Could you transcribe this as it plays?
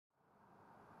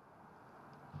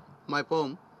My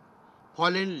poem,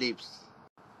 Fallen Leaves,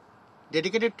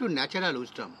 dedicated to natural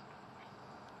wisdom.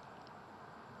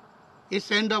 It's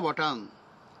end of autumn,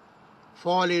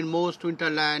 fall in most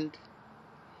winterland,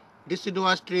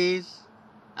 deciduous trees,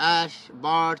 ash,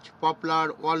 birch,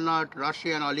 poplar, walnut,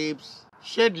 Russian olives,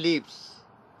 shed leaves,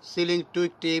 sealing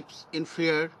twig tips in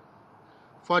fear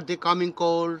for the coming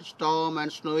cold, storm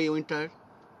and snowy winter,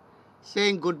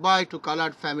 saying goodbye to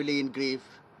colored family in grief,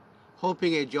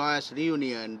 hoping a joyous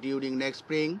reunion during next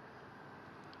spring.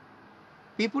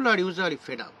 People are usually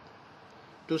fed up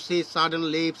to see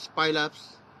sudden leaves pile up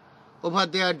over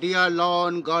their dear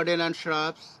lawn, garden and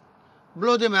shrubs,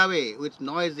 blow them away with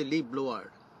noisy leaf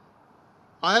blower.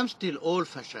 I am still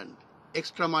old-fashioned,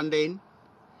 extra mundane,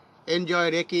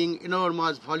 enjoy raking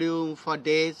enormous volume for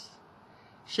days,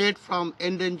 shade from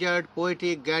endangered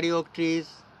poetic Gary oak trees,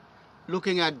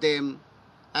 looking at them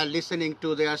and listening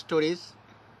to their stories.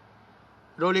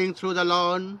 Rolling through the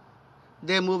lawn,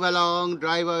 they move along,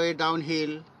 drive away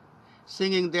downhill,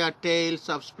 singing their tales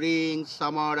of spring,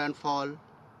 summer and fall.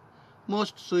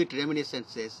 Most sweet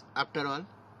reminiscences, after all.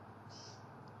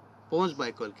 Poems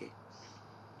by Kolki.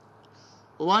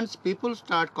 Once people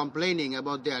start complaining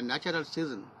about their natural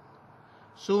season,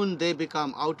 soon they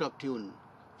become out of tune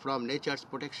from nature's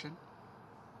protection.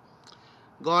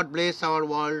 God bless our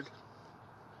world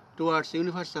towards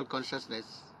universal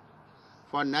consciousness,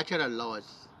 for natural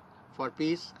laws, for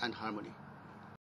peace and harmony.